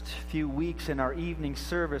few weeks in our evening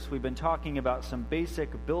service, we've been talking about some basic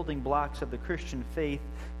building blocks of the Christian faith,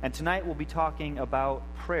 and tonight we'll be talking about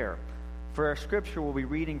prayer. For our scripture, we'll be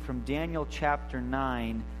reading from Daniel chapter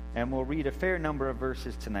 9, and we'll read a fair number of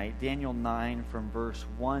verses tonight. Daniel 9 from verse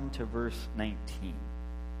 1 to verse 19.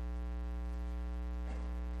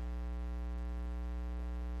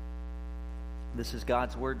 This is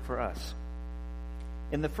God's word for us.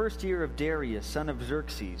 In the first year of Darius, son of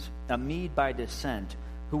Xerxes, a Mede by descent,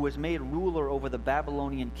 who was made ruler over the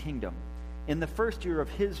Babylonian kingdom, in the first year of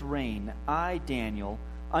his reign, I, Daniel,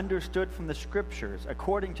 understood from the Scriptures,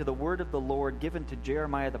 according to the word of the Lord given to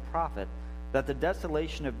Jeremiah the prophet, that the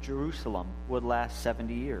desolation of Jerusalem would last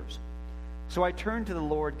 70 years. So I turned to the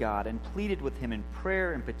Lord God and pleaded with him in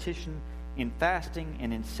prayer and petition, in fasting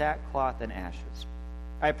and in sackcloth and ashes.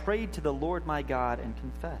 I prayed to the Lord my God and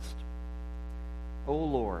confessed, O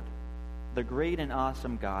Lord, the great and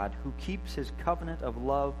awesome God, who keeps his covenant of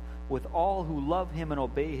love with all who love him and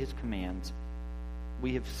obey his commands,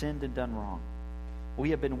 we have sinned and done wrong.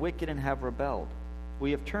 We have been wicked and have rebelled.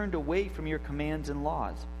 We have turned away from your commands and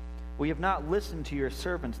laws. We have not listened to your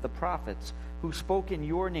servants, the prophets, who spoke in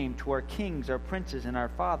your name to our kings, our princes, and our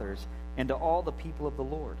fathers, and to all the people of the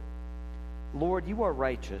Lord. Lord, you are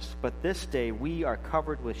righteous, but this day we are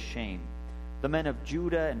covered with shame. The men of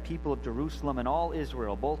Judah and people of Jerusalem and all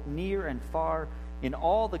Israel, both near and far, in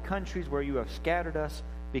all the countries where you have scattered us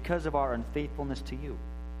because of our unfaithfulness to you.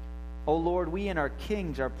 O Lord, we and our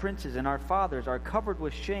kings, our princes, and our fathers are covered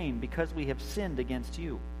with shame because we have sinned against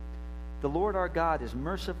you. The Lord our God is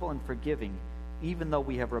merciful and forgiving, even though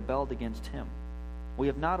we have rebelled against him. We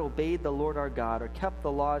have not obeyed the Lord our God or kept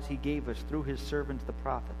the laws he gave us through his servants the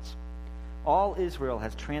prophets. All Israel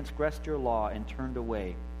has transgressed your law and turned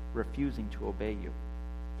away, refusing to obey you.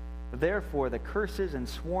 Therefore, the curses and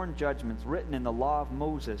sworn judgments written in the law of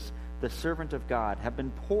Moses, the servant of God, have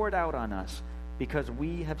been poured out on us because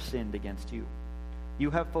we have sinned against you.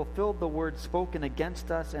 You have fulfilled the word spoken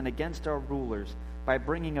against us and against our rulers by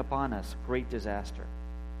bringing upon us great disaster.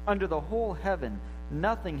 Under the whole heaven,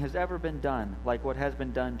 nothing has ever been done like what has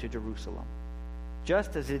been done to Jerusalem.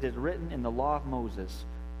 Just as it is written in the law of Moses,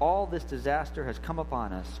 all this disaster has come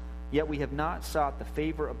upon us, yet we have not sought the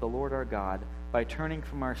favor of the Lord our God by turning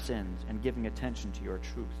from our sins and giving attention to your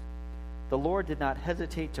truth. The Lord did not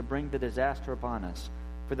hesitate to bring the disaster upon us,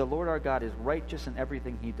 for the Lord our God is righteous in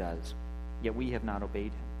everything he does, yet we have not obeyed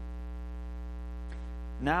him.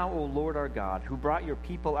 Now, O Lord our God, who brought your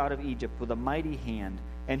people out of Egypt with a mighty hand,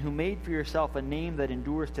 and who made for yourself a name that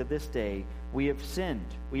endures to this day, we have sinned,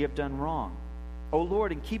 we have done wrong. O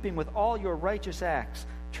Lord, in keeping with all your righteous acts,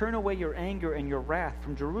 turn away your anger and your wrath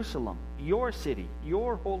from Jerusalem, your city,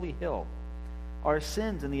 your holy hill. Our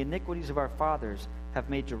sins and the iniquities of our fathers have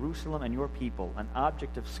made Jerusalem and your people an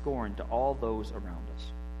object of scorn to all those around us.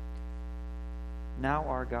 Now,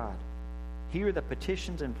 our God, hear the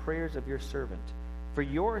petitions and prayers of your servant. For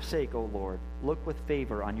your sake, O Lord, look with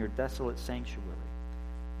favor on your desolate sanctuary.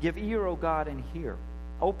 Give ear, O God, and hear.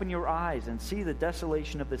 Open your eyes and see the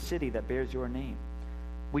desolation of the city that bears your name.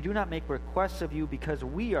 We do not make requests of you because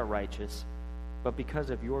we are righteous, but because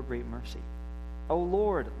of your great mercy. O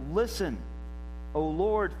Lord, listen. O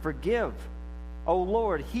Lord, forgive. O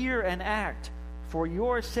Lord, hear and act. For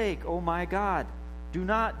your sake, O my God, do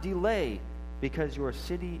not delay, because your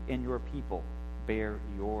city and your people bear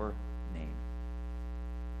your name.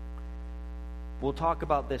 We'll talk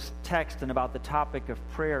about this text and about the topic of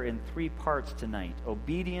prayer in 3 parts tonight: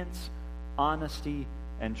 obedience, honesty,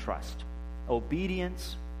 and trust.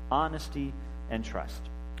 Obedience, honesty, and trust.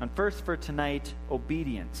 And first for tonight,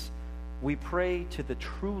 obedience. We pray to the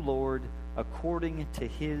true Lord according to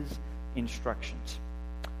his instructions.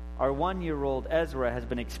 Our 1-year-old Ezra has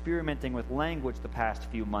been experimenting with language the past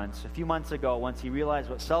few months. A few months ago, once he realized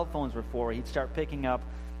what cell phones were for, he'd start picking up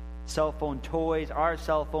cell phone toys, our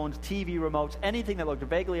cell phones, TV remotes, anything that looked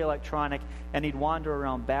vaguely electronic, and he'd wander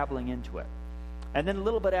around babbling into it. And then a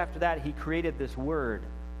little bit after that, he created this word,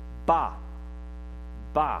 ba.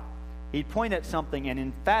 Ba. He'd point at something and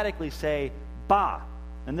emphatically say, ba.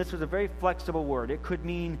 And this was a very flexible word. It could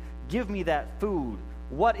mean, give me that food.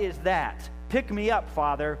 What is that? Pick me up,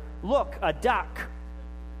 Father. Look, a duck.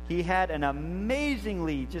 He had an amazing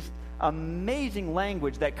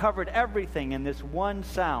language that covered everything in this one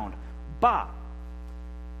sound, ba.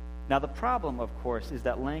 Now, the problem, of course, is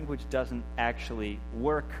that language doesn't actually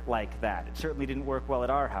work like that. It certainly didn't work well at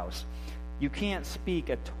our house. You can't speak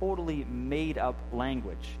a totally made-up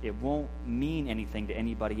language. It won't mean anything to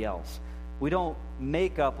anybody else. We don't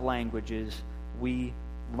make up languages, we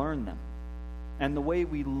learn them. And the way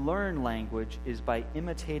we learn language is by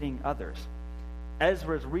imitating others.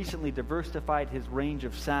 Ezra's recently diversified his range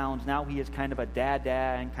of sounds. Now he is kind of a dada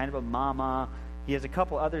and kind of a mama. He has a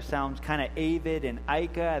couple other sounds, kind of Avid and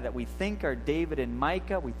Ika, that we think are David and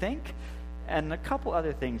Micah, we think. And a couple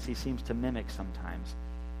other things he seems to mimic sometimes.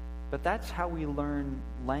 But that's how we learn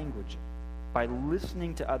language, by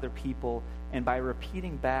listening to other people and by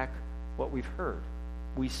repeating back what we've heard.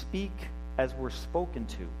 We speak as we're spoken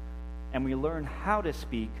to, and we learn how to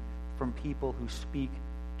speak from people who speak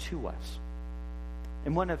to us.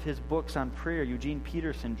 In one of his books on prayer, Eugene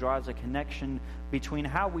Peterson draws a connection between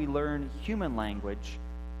how we learn human language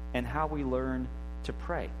and how we learn to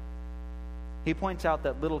pray. He points out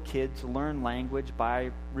that little kids learn language by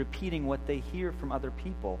repeating what they hear from other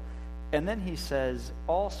people. And then he says,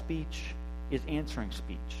 all speech is answering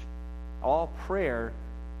speech. All prayer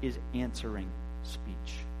is answering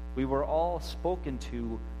speech. We were all spoken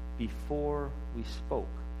to before we spoke.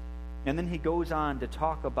 And then he goes on to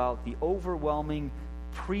talk about the overwhelming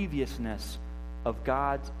previousness of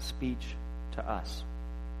God's speech to us.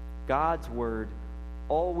 God's word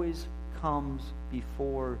always comes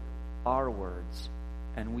before our words,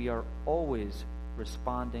 and we are always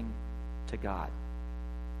responding to God.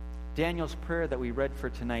 Daniel's prayer that we read for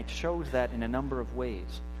tonight shows that in a number of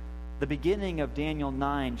ways. The beginning of Daniel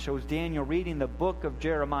 9 shows Daniel reading the book of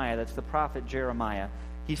Jeremiah. That's the prophet Jeremiah.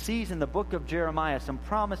 He sees in the book of Jeremiah some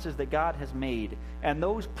promises that God has made. And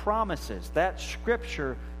those promises, that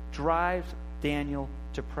scripture, drives Daniel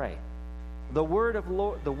to pray. The word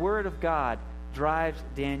of God drives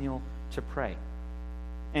Daniel to pray.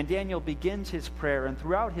 And Daniel begins his prayer, and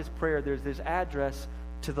throughout his prayer there's this address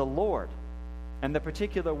to the Lord. And the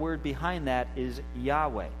particular word behind that is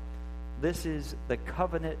Yahweh. This is the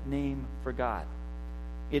covenant name for God.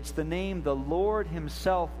 It's the name the Lord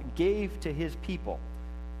himself gave to his people.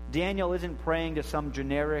 Daniel isn't praying to some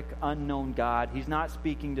generic, unknown God. He's not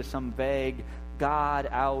speaking to some vague God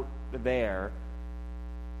out there.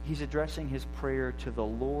 He's addressing his prayer to the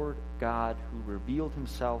Lord God who revealed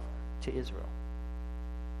himself to Israel.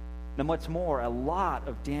 And what's more, a lot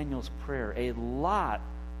of Daniel's prayer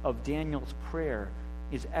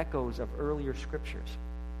is echoes of earlier scriptures.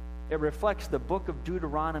 It reflects the book of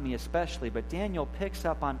Deuteronomy especially, but Daniel picks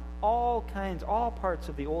up on all parts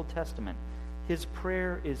of the Old Testament. His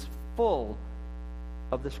prayer is full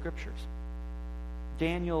of the scriptures.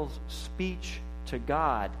 Daniel's speech to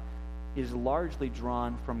God is largely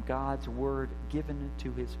drawn from God's word given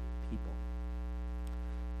to his people.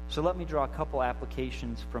 So let me draw a couple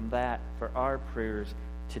applications from that for our prayers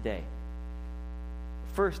today.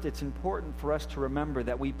 First, it's important for us to remember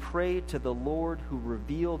that we pray to the Lord who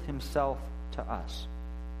revealed himself to us.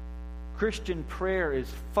 Christian prayer is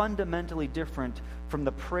fundamentally different from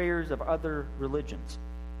the prayers of other religions.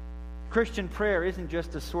 Christian prayer isn't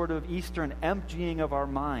just a sort of Eastern emptying of our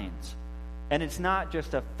minds. And it's not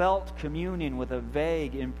just a felt communion with a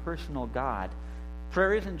vague, impersonal God.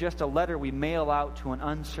 Prayer isn't just a letter we mail out to an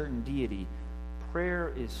uncertain deity.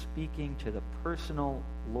 Prayer is speaking to the personal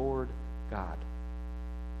Lord God.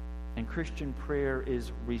 And Christian prayer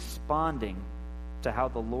is responding to how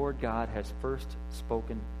the Lord God has first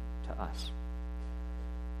spoken to us.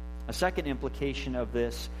 A second implication of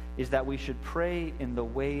this is that we should pray in the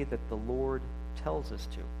way that the Lord tells us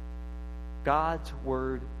to. God's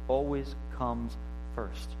word always comes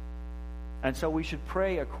first. And so we should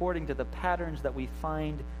pray according to the patterns that we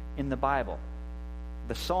find in the Bible.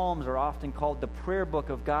 The Psalms are often called the prayer book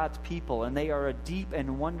of God's people, and they are a deep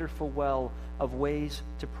and wonderful well of ways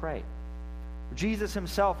to pray. Jesus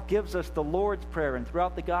himself gives us the Lord's Prayer, and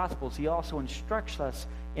throughout the Gospels, he also instructs us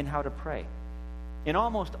in how to pray. In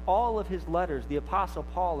almost all of his letters, the Apostle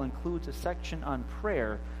Paul includes a section on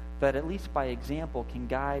prayer that, at least by example, can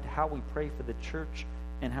guide how we pray for the church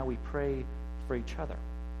and how we pray for each other.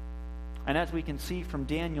 And as we can see from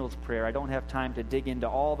Daniel's prayer, I don't have time to dig into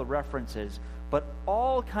all the references, but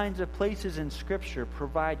all kinds of places in Scripture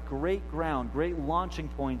provide great ground, great launching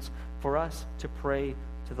points for us to pray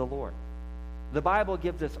to the Lord. The Bible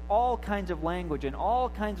gives us all kinds of language and all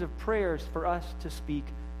kinds of prayers for us to speak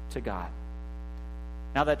to God.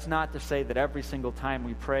 Now, that's not to say that every single time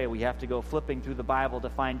we pray, we have to go flipping through the Bible to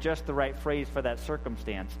find just the right phrase for that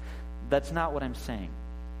circumstance. That's not what I'm saying.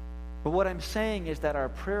 But what I'm saying is that our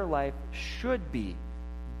prayer life should be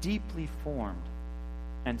deeply formed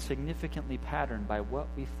and significantly patterned by what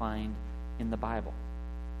we find in the Bible.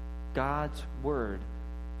 God's word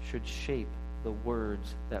should shape the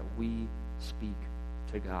words that we speak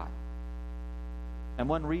to God. And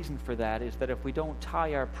one reason for that is that if we don't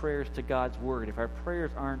tie our prayers to God's word, if our prayers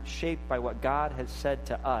aren't shaped by what God has said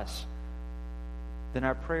to us, then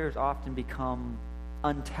our prayers often become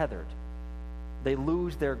untethered. They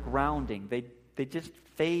lose their grounding. They they just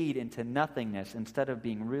fade into nothingness instead of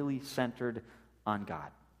being really centered on God.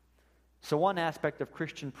 So one aspect of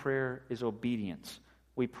Christian prayer is obedience.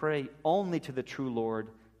 We pray only to the true Lord,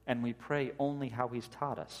 and we pray only how He's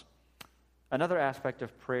taught us. Another aspect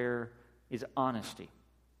of prayer is honesty.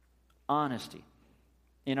 Honesty.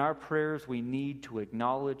 In our prayers, we need to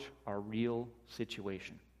acknowledge our real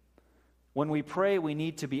situation. When we pray, we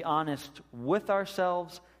need to be honest with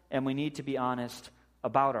ourselves, and we need to be honest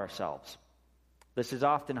about ourselves. This is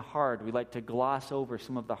often hard. We like to gloss over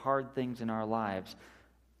some of the hard things in our lives,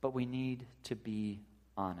 but we need to be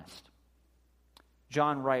honest.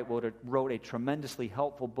 John Wright wrote a tremendously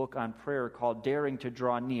helpful book on prayer called Daring to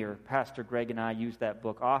Draw Near. Pastor Greg and I use that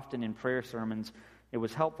book often in prayer sermons. It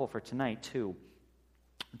was helpful for tonight, too.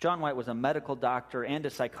 John White was a medical doctor and a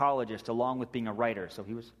psychologist, along with being a writer, so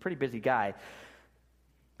he was a pretty busy guy.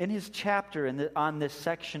 In his chapter on this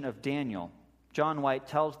section of Daniel, John White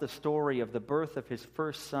tells the story of the birth of his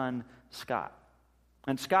first son, Scott.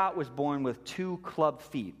 And Scott was born with 2 club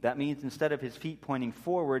feet. That means instead of his feet pointing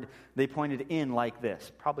forward, they pointed in like this,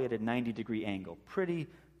 probably at a 90-degree angle. Pretty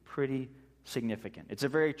significant. It's a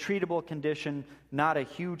very treatable condition, not a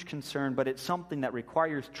huge concern, but it's something that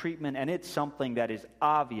requires treatment, and it's something that is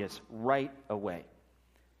obvious right away.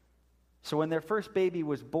 So when their first baby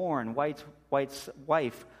was born, White's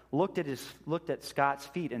wife looked at Scott's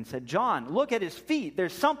feet and said, "John, look at his feet.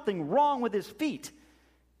 There's something wrong with his feet."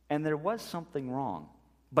 And there was something wrong.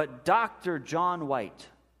 But Dr. John White,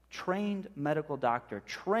 trained medical doctor,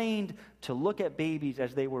 trained to look at babies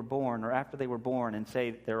as they were born or after they were born and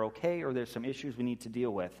say they're okay or there's some issues we need to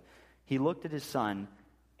deal with. He looked at his son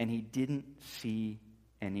and he didn't see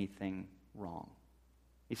anything wrong.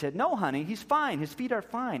 He said, "No, honey, he's fine. His feet are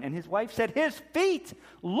fine." And his wife said, "His feet!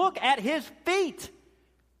 Look at his feet!"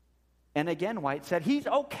 And again, White said, "He's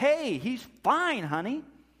okay. He's fine, honey."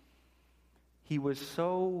 He was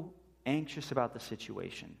so anxious about the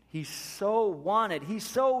situation. He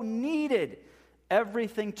so needed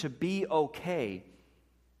everything to be okay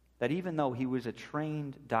that even though he was a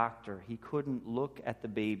trained doctor, he couldn't look at the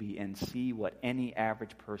baby and see what any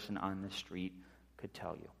average person on the street could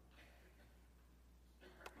tell you.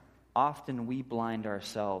 Often we blind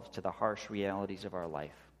ourselves to the harsh realities of our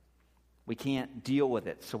life. We can't deal with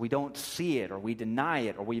it, so we don't see it, or we deny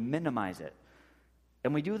it, or we minimize it.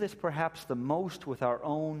 And we do this perhaps the most with our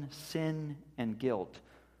own sin and guilt.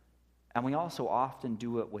 And we also often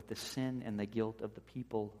do it with the sin and the guilt of the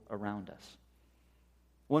people around us.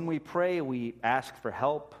 When we pray, we ask for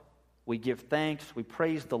help, we give thanks, we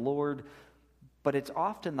praise the Lord, but it's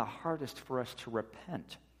often the hardest for us to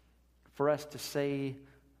repent, for us to say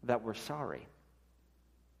that we're sorry.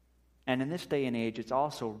 And in this day and age, it's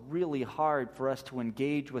also really hard for us to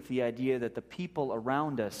engage with the idea that the people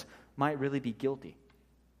around us might really be guilty,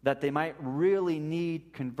 that they might really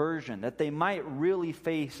need conversion, that they might really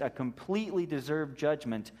face a completely deserved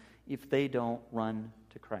judgment if they don't run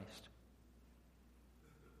to Christ.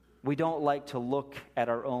 We don't like to look at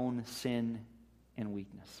our own sin and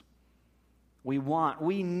weakness.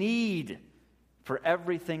 We need for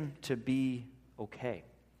everything to be okay.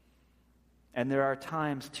 And there are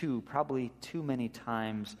times too, probably too many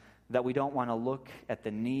times, that we don't want to look at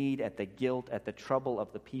the need, at the guilt, at the trouble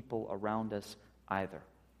of the people around us either.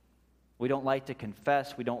 We don't like to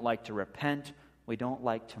confess. We don't like to repent. We don't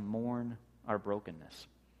like to mourn our brokenness.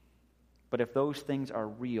 But if those things are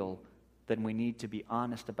real, then we need to be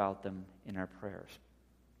honest about them in our prayers.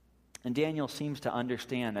 And Daniel seems to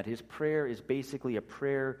understand that his prayer is basically a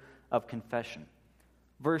prayer of confession.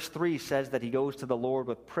 Verse 3 says that he goes to the Lord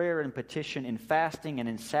with prayer and petition in fasting and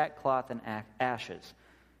in sackcloth and ashes.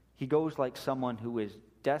 He goes like someone who is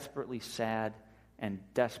desperately sad and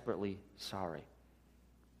desperately sorry.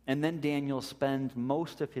 And then Daniel spends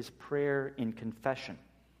most of his prayer in confession,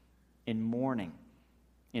 in mourning,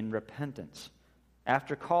 in repentance.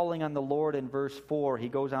 After calling on the Lord in verse 4, he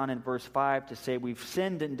goes on in verse 5 to say, "We've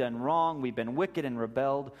sinned and done wrong. We've been wicked and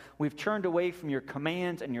rebelled. We've turned away from your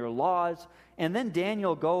commands and your laws." And then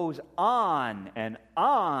Daniel goes on and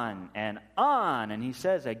on and on, and he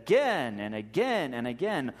says again and again and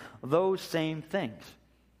again those same things.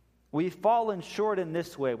 We've fallen short in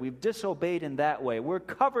this way. We've disobeyed in that way. We're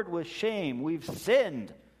covered with shame. We've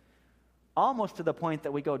sinned. Almost to the point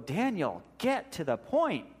that we go, "Daniel, get to the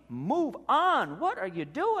point. Move on. What are you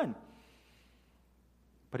doing?"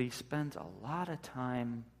 But he spends a lot of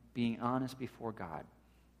time being honest before God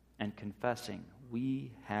and confessing,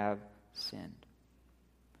 we have sinned.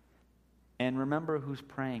 And remember who's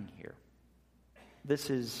praying here. This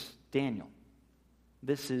is Daniel.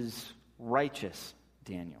 This is righteous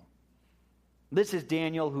Daniel. This is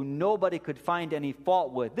Daniel who nobody could find any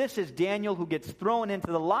fault with. This is Daniel who gets thrown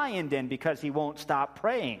into the lion den because he won't stop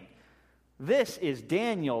praying. This is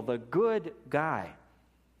Daniel, the good guy.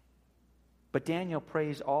 But Daniel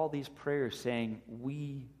prays all these prayers saying,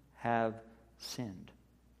 we have sinned.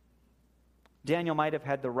 Daniel might have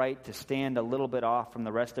had the right to stand a little bit off from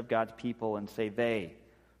the rest of God's people and say,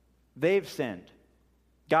 they've sinned.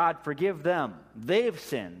 God, forgive them. They've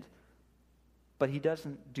sinned. But he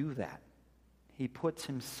doesn't do that. He puts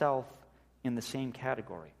himself in the same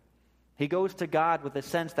category. He goes to God with a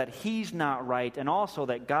sense that he's not right and also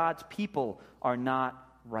that God's people are not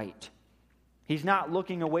right. He's not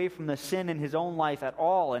looking away from the sin in his own life at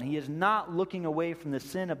all, and he is not looking away from the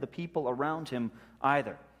sin of the people around him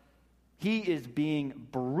either. He is being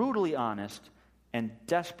brutally honest and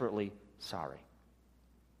desperately sorry.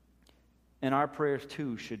 And our prayers,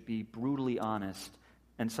 too, should be brutally honest,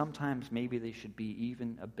 and sometimes maybe they should be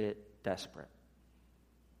even a bit desperate.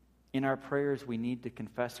 In our prayers, we need to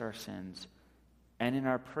confess our sins. And in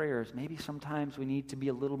our prayers, maybe sometimes we need to be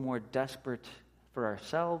a little more desperate for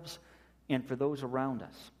ourselves and for those around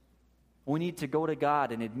us. We need to go to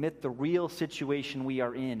God and admit the real situation we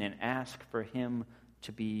are in and ask for him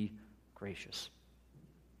to be gracious.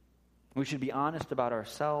 We should be honest about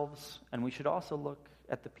ourselves, and we should also look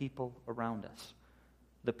at the people around us,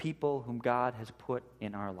 the people whom God has put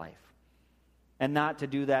in our life. And not to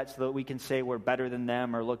do that so that we can say we're better than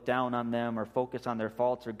them or look down on them or focus on their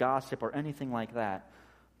faults or gossip or anything like that.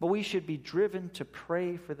 But we should be driven to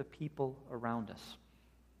pray for the people around us,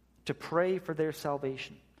 to pray for their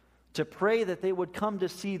salvation, to pray that they would come to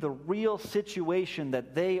see the real situation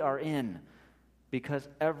that they are in, because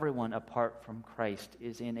everyone apart from Christ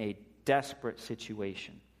is in a desperate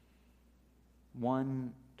situation.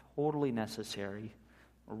 One totally necessary,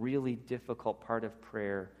 really difficult part of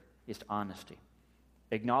prayer is honesty.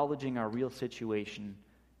 Acknowledging our real situation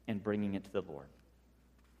and bringing it to the Lord.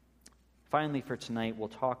 Finally, for tonight, we'll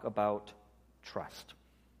talk about trust.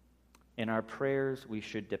 In our prayers, we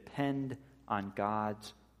should depend on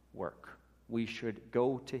God's work. We should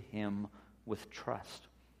go to him with trust.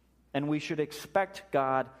 And we should expect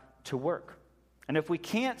God to work. And if we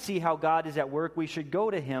can't see how God is at work, we should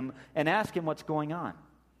go to him and ask him what's going on.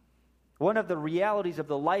 One of the realities of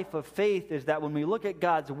the life of faith is that when we look at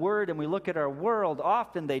God's word and we look at our world,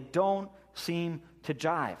 often they don't seem to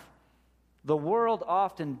jive. The world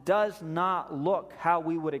often does not look how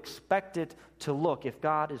we would expect it to look if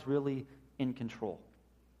God is really in control.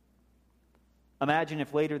 Imagine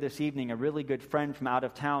if later this evening a really good friend from out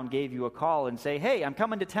of town gave you a call and say, hey, I'm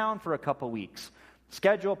coming to town for a couple weeks.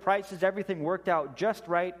 Schedule, prices, everything worked out just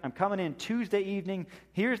right. I'm coming in Tuesday evening.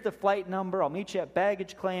 Here's the flight number. I'll meet you at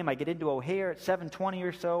baggage claim. I get into O'Hare at 7:20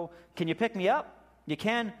 or so. Can you pick me up? You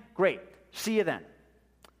can? Great. See you then.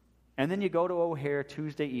 And then you go to O'Hare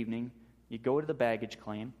Tuesday evening. You go to the baggage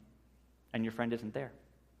claim, and your friend isn't there.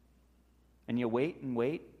 And you wait,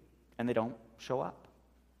 and they don't show up.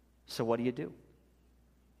 So what do?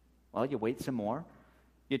 Well, you wait some more.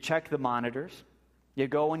 You check the monitors. You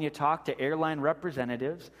go and you talk to airline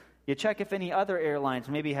representatives. You check if any other airlines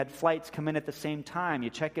maybe had flights come in at the same time. You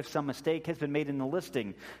check if some mistake has been made in the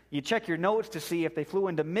listing. You check your notes to see if they flew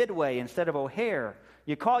into Midway instead of O'Hare.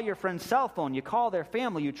 You call your friend's cell phone. You call their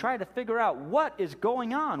family. You try to figure out what is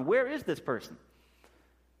going on. Where is this person?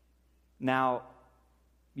 Now,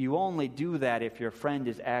 you only do that if your friend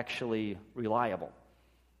is actually reliable.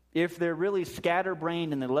 If they're really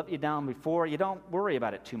scatterbrained and they let you down before, you don't worry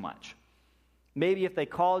about it too much. Maybe if they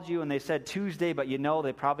called you and they said Tuesday, but you know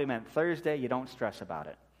they probably meant Thursday, you don't stress about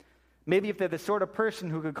it. Maybe if they're the sort of person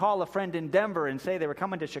who could call a friend in Denver and say they were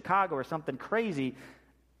coming to Chicago or something crazy,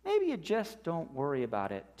 maybe you just don't worry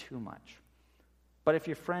about it too much. But if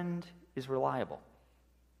your friend is reliable,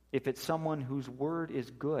 if it's someone whose word is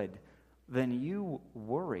good, then you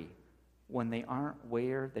worry when they aren't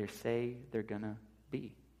where they say they're going to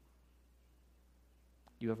be.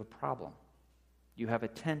 You have a problem. You have a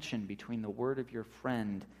tension between the word of your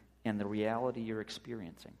friend and the reality you're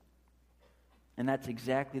experiencing. And that's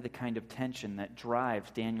exactly the kind of tension that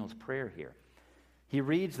drives Daniel's prayer here. He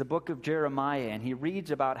reads the book of Jeremiah, and he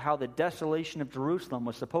reads about how the desolation of Jerusalem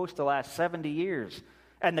was supposed to last 70 years.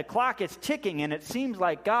 And the clock is ticking, and it seems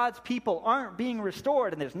like God's people aren't being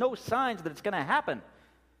restored, and there's no signs that it's going to happen.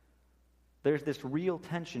 There's this real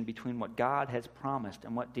tension between what God has promised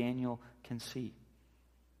and what Daniel can see.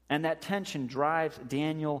 And that tension drives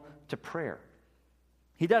Daniel to prayer.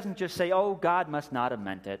 He doesn't just say, oh, God must not have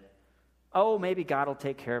meant it. Oh, maybe God will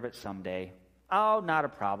take care of it someday. Oh, not a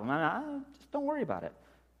problem. Just don't worry about it.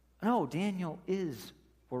 No, Daniel is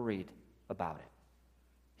worried about it.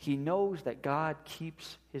 He knows that God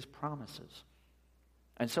keeps his promises.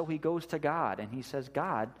 And so he goes to God and he says,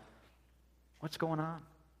 God, what's going on?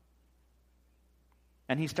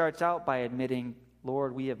 And he starts out by admitting,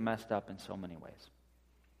 Lord, we have messed up in so many ways.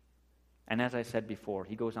 And as I said before,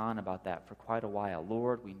 he goes on about that for quite a while.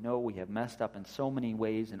 Lord, we know we have messed up in so many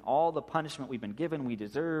ways, and all the punishment we've been given, we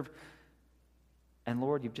deserve. And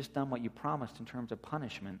Lord, you've just done what you promised in terms of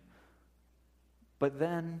punishment. But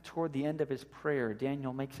then, toward the end of his prayer,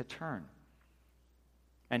 Daniel makes a turn.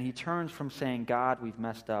 And he turns from saying, God, we've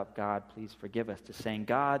messed up, God, please forgive us, to saying,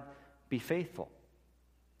 God, be faithful.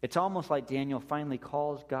 It's almost like Daniel finally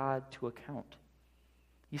calls God to account.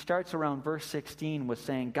 He starts around verse 16 with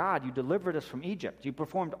saying, God, you delivered us from Egypt. You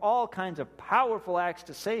performed all kinds of powerful acts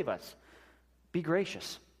to save us. Be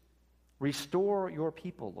gracious. Restore your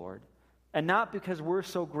people, Lord. And not because we're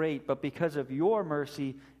so great, but because of your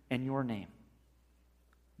mercy and your name.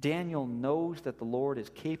 Daniel knows that the Lord is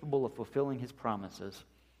capable of fulfilling his promises.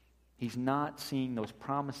 He's not seeing those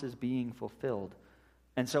promises being fulfilled.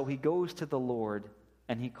 And so he goes to the Lord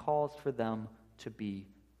and he calls for them to be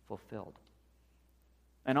fulfilled.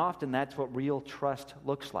 And often that's what real trust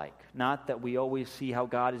looks like. Not that we always see how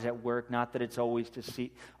God is at work, not that it's always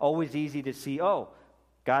easy to see, oh,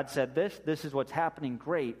 God said this is what's happening,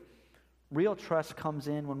 great. Real trust comes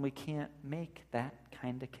in when we can't make that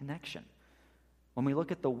kind of connection. When we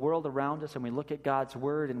look at the world around us and we look at God's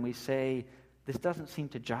word and we say, this doesn't seem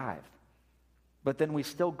to jive. But then we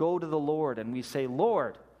still go to the Lord and we say,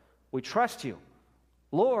 Lord, we trust you.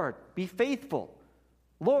 Lord, be faithful.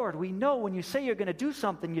 Lord, we know when you say you're going to do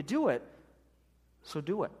something, you do it. So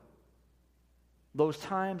do it. Those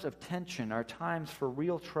times of tension are times for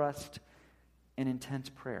real trust and intense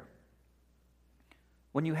prayer.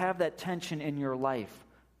 When you have that tension in your life,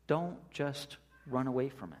 don't just run away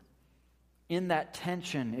from it. In that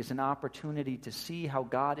tension is an opportunity to see how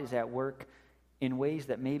God is at work in ways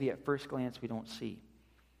that maybe at first glance we don't see.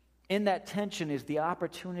 In that tension is the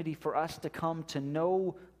opportunity for us to come to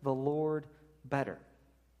know the Lord better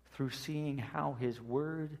through seeing how his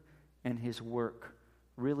word and his work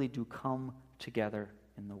really do come together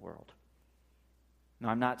in the world. Now,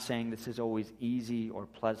 I'm not saying this is always easy or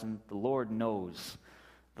pleasant. The Lord knows.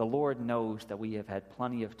 The Lord knows that we have had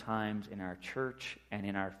plenty of times in our church and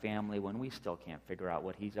in our family when we still can't figure out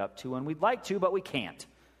what he's up to, and we'd like to, but we can't.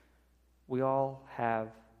 We all have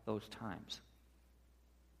those times.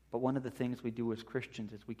 But one of the things we do as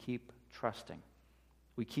Christians is we keep trusting.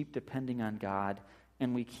 We keep depending on God,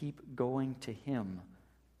 and we keep going to him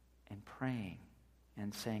and praying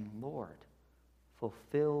and saying, Lord,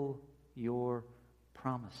 fulfill your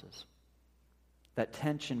promises. That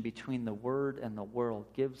tension between the word and the world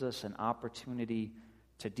gives us an opportunity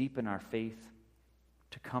to deepen our faith,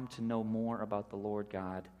 to come to know more about the Lord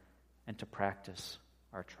God, and to practice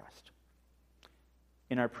our trust.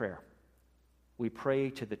 In our prayer, we pray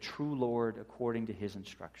to the true Lord according to his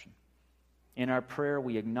instruction. In our prayer,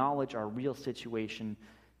 we acknowledge our real situation,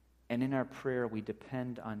 and in our prayer, we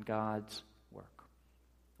depend on God's work.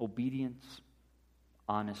 Obedience,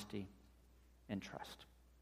 honesty, and trust.